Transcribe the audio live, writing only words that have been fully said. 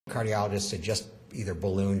cardiologist had just either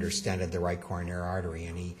ballooned or stented the right coronary artery,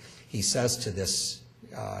 and he says to this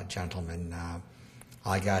gentleman,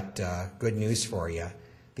 I got good news for you.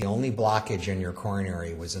 The only blockage in your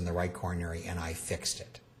coronary was in the right coronary, and I fixed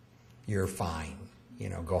it. You're fine. You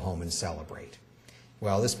know, go home and celebrate.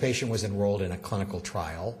 Well, this patient was enrolled in a clinical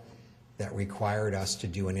trial that required us to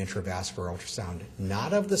do an intravascular ultrasound,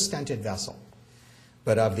 not of the stented vessel,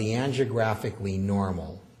 but of the angiographically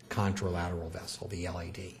normal contralateral vessel, the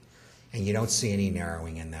LAD. And you don't see any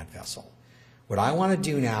narrowing in that vessel. What I want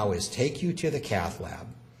to do now is take you to the cath lab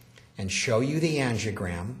and show you the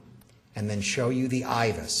angiogram and then show you the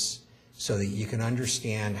IVUS so that you can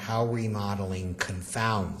understand how remodeling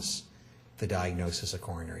confounds the diagnosis of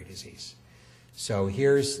coronary disease. So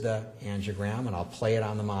here's the angiogram, and I'll play it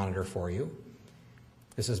on the monitor for you.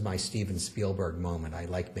 This is my Steven Spielberg moment. I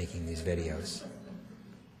like making these videos.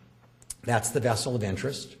 That's the vessel of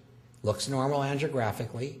interest. Looks normal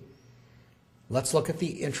angiographically. Let's look at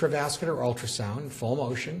the intravascular ultrasound, full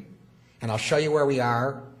motion, and I'll show you where we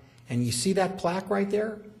are. And you see that plaque right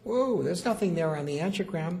there? Whoa, there's nothing there on the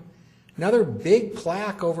angiogram. Another big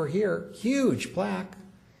plaque over here, huge plaque.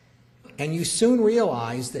 And you soon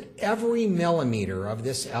realize that every millimeter of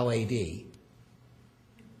this LAD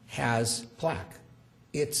has plaque.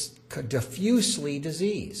 It's diffusely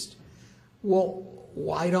diseased. Well,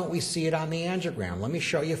 why don't we see it on the angiogram? Let me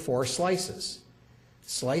show you 4 slices.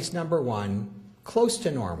 Slice number 1, close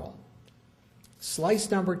to normal.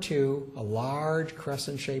 Slice number 2, a large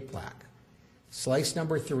crescent-shaped plaque. Slice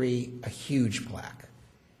number 3, a huge plaque.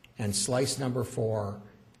 And slice number 4,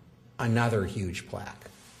 another huge plaque.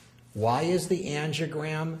 Why is the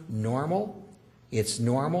angiogram normal? It's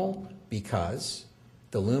normal because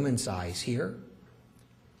the lumen size here,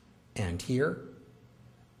 and here,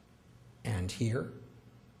 and here,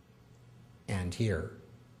 and here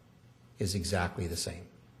is exactly the same.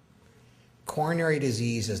 Coronary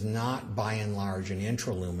disease is not, by and large, an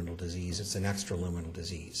intraluminal disease. It's an extraluminal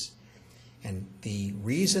disease. And the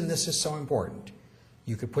reason this is so important,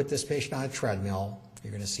 you could put this patient on a treadmill,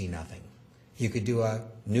 you're going to see nothing. You could do a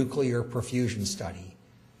nuclear perfusion study,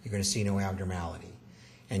 you're going to see no abnormality.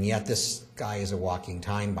 And yet this guy is a walking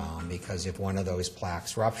time bomb, because if one of those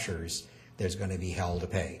plaques ruptures, there's going to be hell to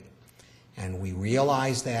pay. And we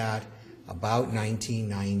realized that about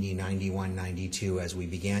 1990, 91, 92, as we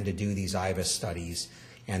began to do these IVUS studies,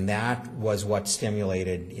 and that was what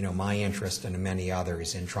stimulated, my interest and many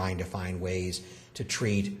others in trying to find ways to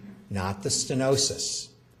treat not the stenosis,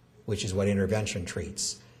 which is what intervention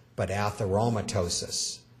treats, but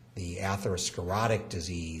atheromatosis, the atherosclerotic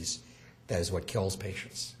disease that is what kills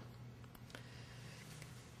patients.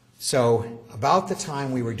 So about the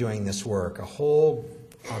time we were doing this work,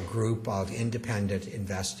 a group of independent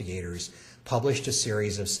investigators published a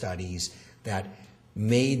series of studies that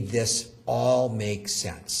made this all make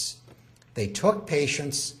sense. They took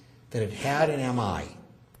patients that had had an MI,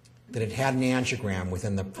 that had had an angiogram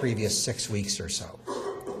within the previous 6 weeks or so,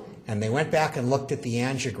 and they went back and looked at the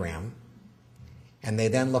angiogram, and they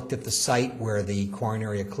then looked at the site where the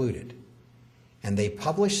coronary occluded. And they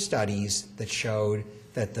published studies that showed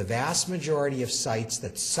that the vast majority of sites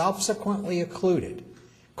that subsequently occluded,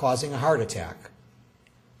 causing a heart attack,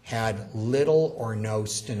 had little or no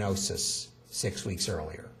stenosis 6 weeks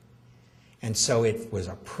earlier. And so it was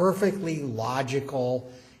a perfectly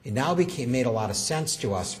logical, it now made a lot of sense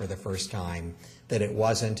to us for the first time that it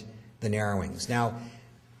wasn't the narrowings. Now,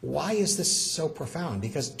 why is this so profound?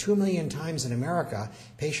 Because 2 million times in America,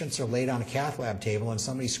 patients are laid on a cath lab table and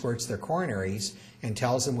somebody squirts their coronaries and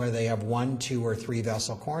tells them whether they have 1, 2, or 3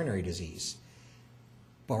 vessel coronary disease.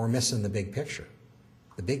 But we're missing the big picture.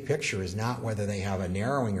 The big picture is not whether they have a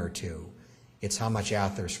narrowing or 2, it's how much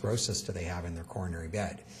atherosclerosis do they have in their coronary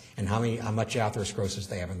bed, and how much atherosclerosis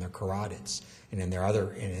they have in their carotids, and in their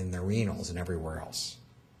renals and everywhere else.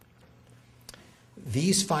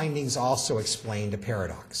 These findings also explained a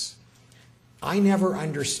paradox. I never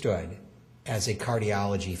understood, as a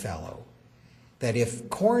cardiology fellow, that if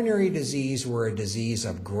coronary disease were a disease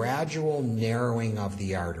of gradual narrowing of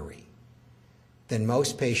the artery, then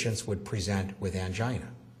most patients would present with angina.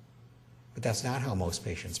 But that's not how most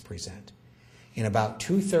patients present. In about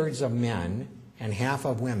 2/3 of men and half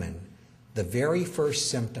of women, the very first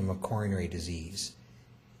symptom of coronary disease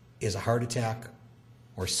is a heart attack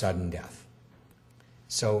or sudden death.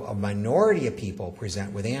 So a minority of people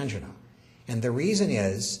present with angina. And the reason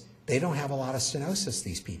is they don't have a lot of stenosis,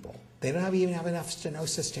 these people. They don't even have enough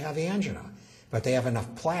stenosis to have angina, but they have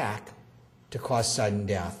enough plaque to cause sudden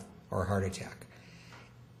death or heart attack.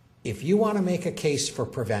 If you want to make a case for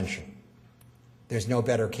prevention, there's no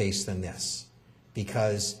better case than this,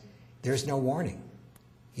 because there's no warning.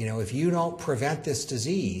 You know, if you don't prevent this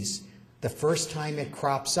disease, the first time it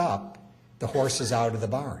crops up, the horse is out of the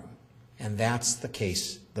barn. And that's the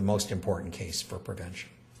case, the most important case for prevention.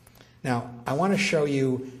 Now, I want to show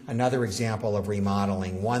you another example of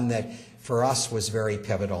remodeling, one that for us was very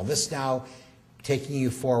pivotal. This now, taking you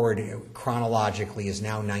forward chronologically, is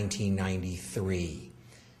now 1993.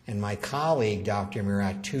 And my colleague, Dr.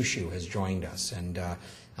 Murat Tushu, has joined us. And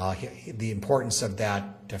the importance of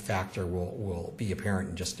that factor will be apparent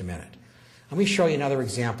in just a minute. Let me show you another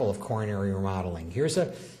example of coronary remodeling. Here's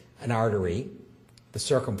an artery, the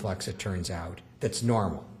circumflex, it turns out, that's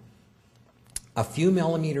normal. A few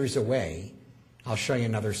millimeters away, I'll show you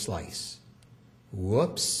another slice.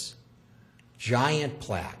 Whoops, giant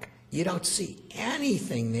plaque. You don't see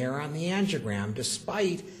anything there on the angiogram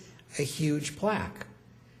despite a huge plaque.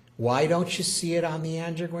 Why don't you see it on the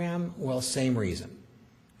angiogram? Well, same reason.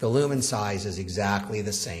 The lumen size is exactly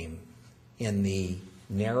the same in the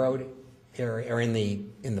narrowed area, or in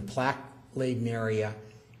the plaque-laden area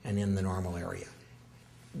and in the normal area.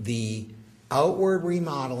 The outward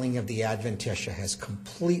remodeling of the adventitia has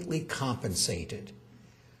completely compensated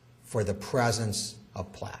for the presence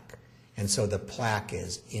of plaque. And so the plaque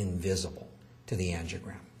is invisible to the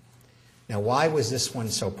angiogram. Now, why was this one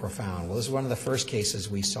so profound? Well, this is one of the first cases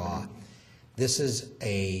we saw. This is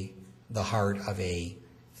the heart of a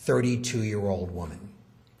 32-year-old woman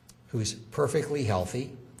who's perfectly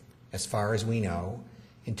healthy, as far as we know,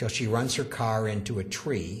 until she runs her car into a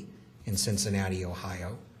tree in Cincinnati,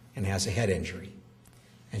 Ohio, and has a head injury.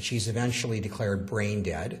 And she's eventually declared brain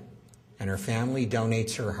dead, and her family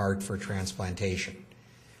donates her heart for transplantation.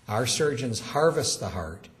 Our surgeons harvest the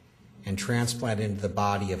heart and transplant it into the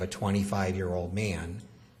body of a 25-year-old man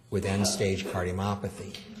with end-stage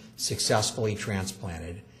cardiomyopathy, successfully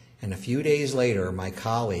transplanted. And a few days later, my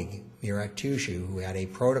colleague, Murat Tushu, who had a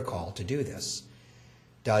protocol to do this,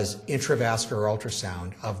 does intravascular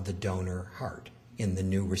ultrasound of the donor heart in the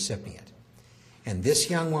new recipient. And this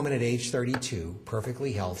young woman at age 32,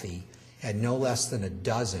 perfectly healthy, had no less than a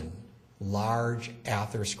dozen large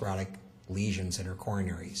atherosclerotic lesions in her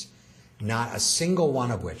coronaries, not a single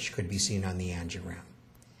one of which could be seen on the angiogram.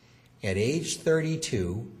 At age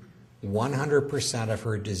 32, 100% of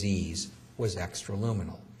her disease was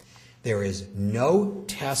extraluminal. There is no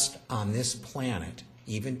test on this planet,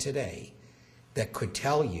 even today, that could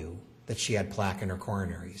tell you that she had plaque in her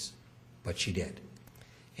coronaries, but she did.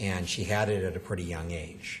 And she had it at a pretty young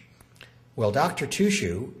age. Well, Dr.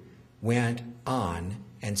 Tushu went on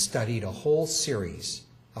and studied a whole series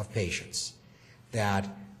of patients that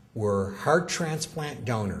were heart transplant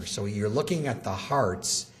donors. So you're looking at the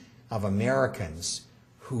hearts of Americans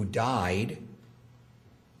who died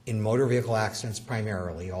in motor vehicle accidents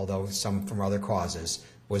primarily, although some from other causes,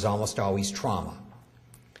 was almost always trauma.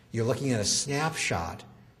 You're looking at a snapshot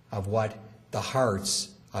of what the hearts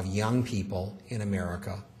of young people in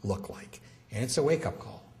America look like. And it's a wake-up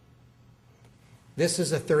call. This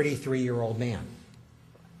is a 33-year-old man.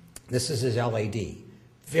 This is his LAD.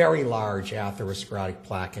 Very large atherosclerotic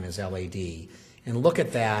plaque in his LAD. And look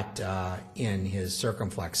at that in his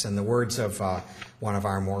circumflex. In the words of one of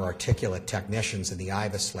our more articulate technicians in the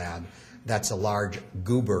IVUS lab, that's a large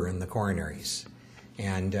goober in the coronaries.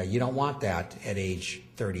 And you don't want that at age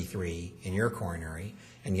 33 in your coronary,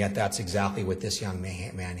 and yet that's exactly what this young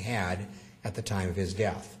man had at the time of his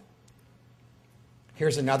death.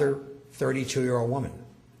 Here's another 32-year-old woman,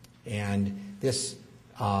 and this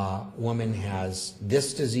woman has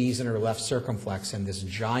this disease in her left circumflex and this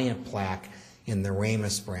giant plaque in the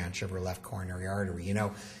ramus branch of her left coronary artery. You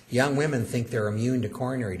know, young women think they're immune to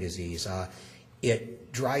coronary disease.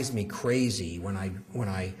 It drives me crazy when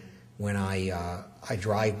I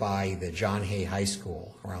drive by the John Hay High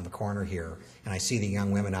School around the corner here, and I see the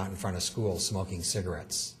young women out in front of school smoking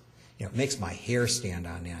cigarettes. You know, it makes my hair stand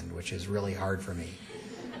on end, which is really hard for me.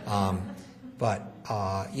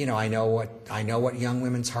 You know, I know what young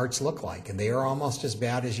women's hearts look like, and they are almost as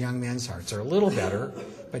bad as young men's hearts. They're a little better,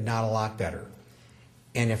 but not a lot better.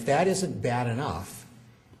 And if that isn't bad enough,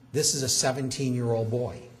 this is a 17-year-old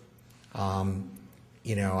boy.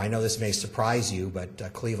 You know, I know this may surprise you,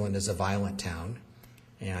 but Cleveland is a violent town.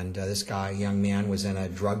 And this young man, was in a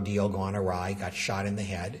drug deal gone awry, got shot in the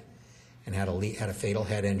head, and had a fatal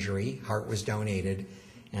head injury. Heart was donated.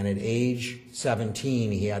 And at age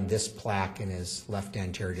 17, he had this plaque in his left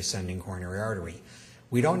anterior descending coronary artery.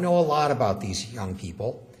 We don't know a lot about these young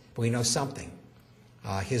people, but we know something.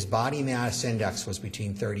 His body mass index was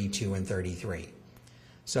between 32 and 33.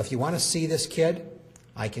 So if you want to see this kid,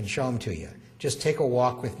 I can show him to you. Just take a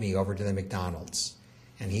walk with me over to the McDonald's.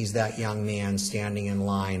 And he's that young man standing in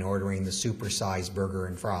line ordering the supersized burger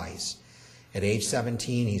and fries. At age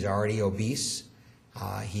 17, he's already obese.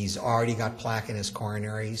 He's already got plaque in his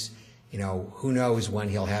coronaries. You know, who knows when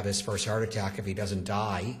he'll have his first heart attack if he doesn't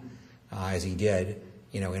die, as he did,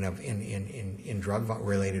 you know, in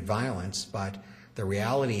drug-related violence. But the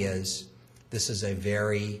reality is, this is a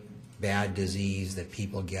very bad disease that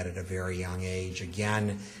people get at a very young age.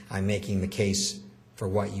 Again, I'm making the case for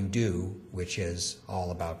what you do, which is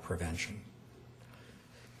all about prevention.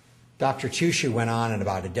 Dr. Chushu went on, and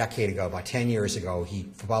about a decade ago, about 10 years ago, he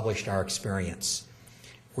published our experience.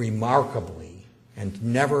 Remarkably, and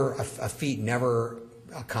never a feat never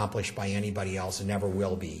accomplished by anybody else and never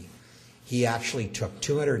will be, he actually took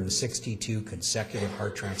 262 consecutive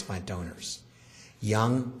heart transplant donors,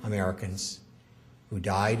 young Americans who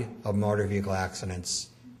died of motor vehicle accidents,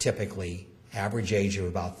 typically average age of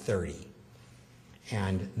about 30.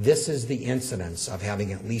 And this is the incidence of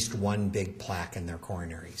having at least one big plaque in their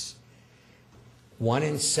coronaries. 1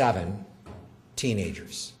 in 7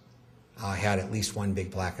 teenagers had at least one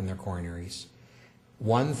big plaque in their coronaries.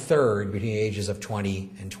 1/3 between the ages of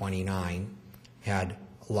 20 and 29 had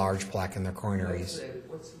a large plaque in their coronaries.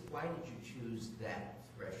 Why did you choose that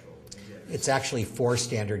threshold? It's actually 4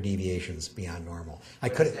 standard deviations beyond normal.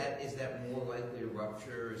 Is that more likely to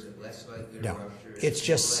rupture? Is it less likely to rupture? It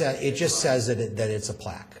just says that it's a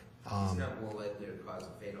plaque. It's not more likely to cause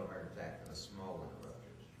a fatal heart attack than a small one that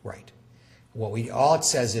ruptures. Right. All it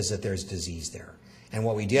says is that there's disease there. And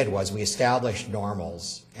what we did was we established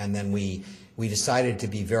normals, and then we decided to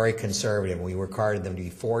be very conservative. We required them to be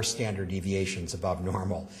 4 standard deviations above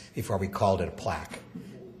normal before we called it a plaque.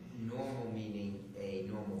 Normal meaning a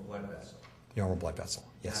normal blood vessel. Normal blood vessel,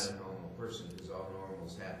 yes. Not a normal person, because all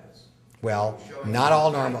normals have this. Well, not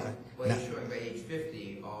all normal. Well, you're showing by age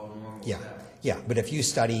 50, all normals have it. Yeah, but if you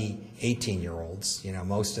study 18-year-olds, you know,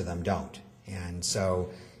 most of them don't. And so,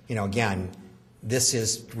 you know, again, this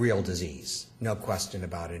is real disease, no question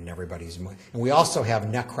about it in everybody's mind. And we also have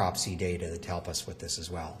necropsy data that help us with this as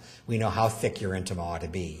well. We know how thick your intima ought to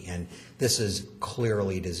be, and this is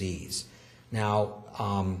clearly disease. Now,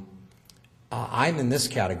 I'm in this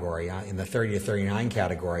category, in the 30 to 39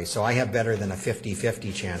 category, so I have better than a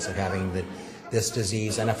 50-50 chance of having this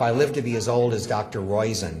disease. And if I live to be as old as Dr.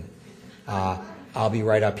 Roizen, I'll be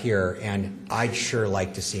right up here, and I'd sure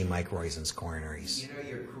like to see Mike Roizen's coronaries. You know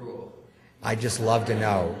you're cruel. I'd just love to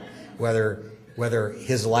know whether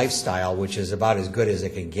his lifestyle, which is about as good as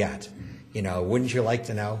it can get, you know, wouldn't you like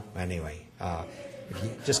to know? Anyway, if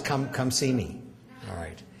you just come see me. All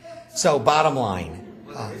right. So bottom line.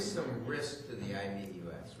 Well, there is some risk to the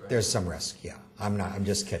IVUS, right? There's some risk, yeah. I'm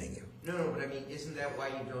just kidding you. No, but I mean, isn't that why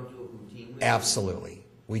you don't do it routinely? Absolutely.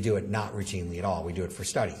 We do it not routinely at all. We do it for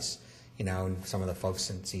studies. You know, and some of the folks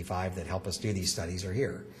in C5 that help us do these studies are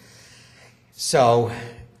here. So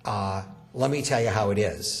let me tell you how it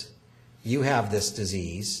is. You have this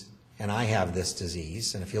disease, and I have this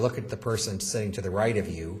disease, and if you look at the person sitting to the right of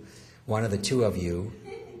you, one of the two of you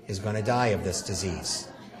is going to die of this disease.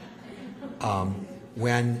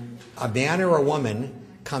 When a man or a woman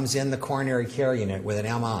comes in the coronary care unit with an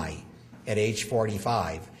MI at age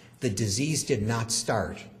 45, the disease did not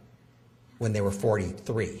start when they were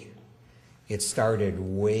 43. It started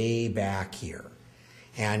way back here.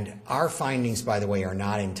 And our findings, by the way, are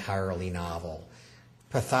not entirely novel.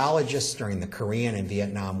 Pathologists during the Korean and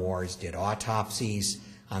Vietnam Wars did autopsies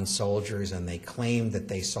on soldiers, and they claimed that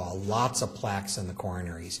they saw lots of plaques in the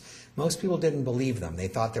coronaries. Most people didn't believe them. They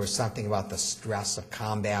thought there was something about the stress of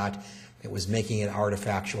combat. It was making it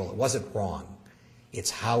artifactual. It wasn't wrong.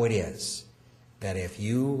 It's how it is, that if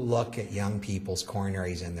you look at young people's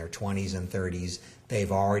coronaries in their 20s and 30s,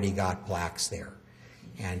 they've already got plaques there.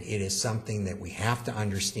 And it is something that we have to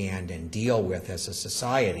understand and deal with as a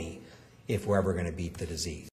society if we're ever going to beat the disease.